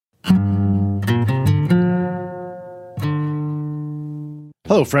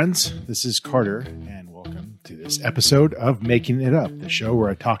Hello, friends. This is Carter, and welcome to this episode of Making It Up, the show where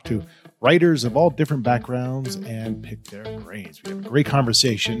I talk to writers of all different backgrounds and pick their brains. We have a great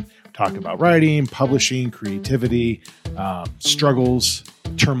conversation, talk about writing, publishing, creativity, struggles,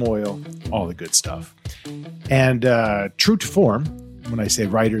 turmoil, all the good stuff. And true to form, when I say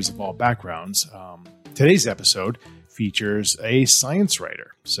writers of all backgrounds, today's episode features a science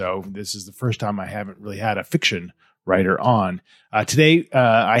writer. So this is the first time I haven't really had a fiction writer on. Today,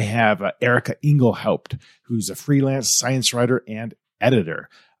 I have Erica Engelhaupt, who's a freelance science writer and editor.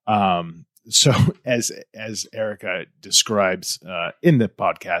 So as Erica describes in the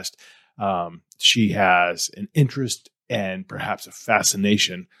podcast, she has an interest and perhaps a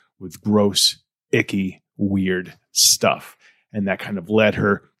fascination with gross, icky, weird stuff. And that kind of led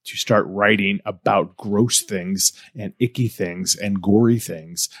her to start writing about gross things and icky things and gory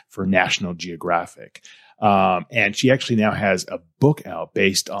things for National Geographic. And she actually now has a book out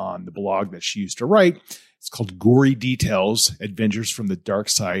based on the blog that she used to write. It's called Gory Details, Adventures from the Dark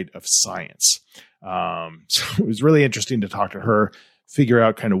Side of Science. So it was really interesting to talk to her, figure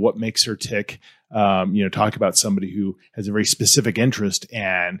out kind of what makes her tick, talk about somebody who has a very specific interest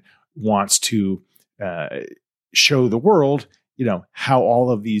and wants to show the world, how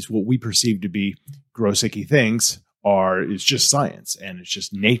all of these, what we perceive to be gross, icky things it's just science and it's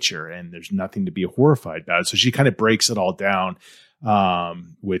just nature and there's nothing to be horrified about. So she kind of breaks it all down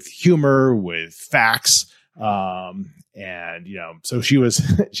with humor, with facts. So she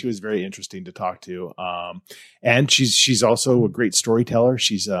was very interesting to talk to. And she's also a great storyteller.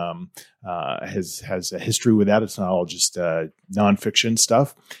 She's has a history with that. It's not all just nonfiction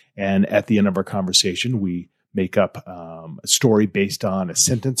stuff. And at the end of our conversation, we make up a story based on a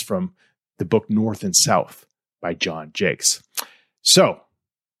sentence from the book North and South by John Jakes. So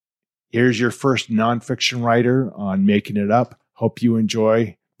here's your first nonfiction writer on Making It Up. Hope you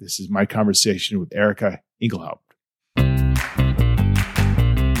enjoy. This is my conversation with Erica Engelhaupt.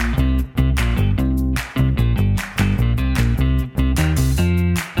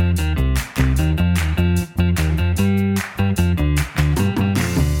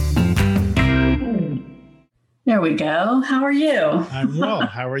 There we go. How are you? I'm well.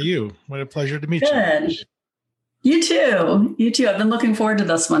 How are you? What a pleasure to meet Good. you. You too. You too. I've been looking forward to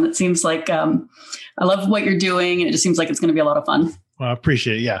this one. It seems like I love what you're doing, and it just seems like it's going to be a lot of fun. Well, I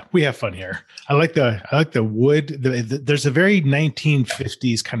appreciate it. Yeah, we have fun here. I like the wood. There's a very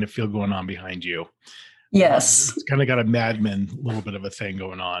 1950s kind of feel going on behind you. Yes, it's kind of got a Mad Men little bit of a thing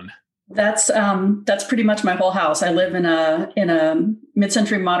going on. That's pretty much my whole house. I live in a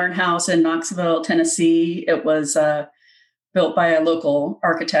mid-century modern house in Knoxville, Tennessee. It was built by a local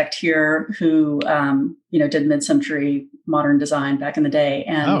architect here who did mid-century modern design back in the day.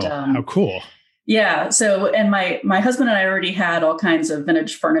 And how cool! Yeah. So, and my husband and I already had all kinds of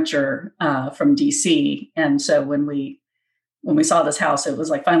vintage furniture from DC, and so when we saw this house, it was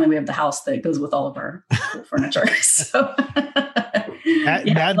like finally we have the house that goes with all of our furniture. So.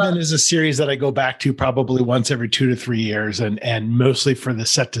 Mad Men is a series that I go back to probably once every 2 to 3 years, and mostly for the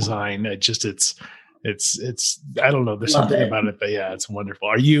set design. It's I don't know. There's something about it, but yeah, it's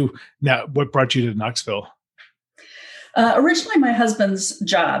wonderful. What brought you to Knoxville? Originally, my husband's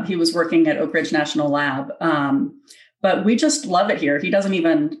job. He was working at Oak Ridge National Lab, but we just love it here. He doesn't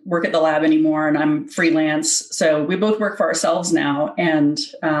even work at the lab anymore, and I'm freelance, so we both work for ourselves now, and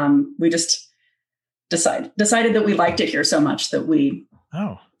we just decided that we liked it here so much that we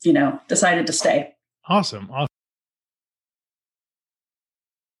decided to stay. Awesome.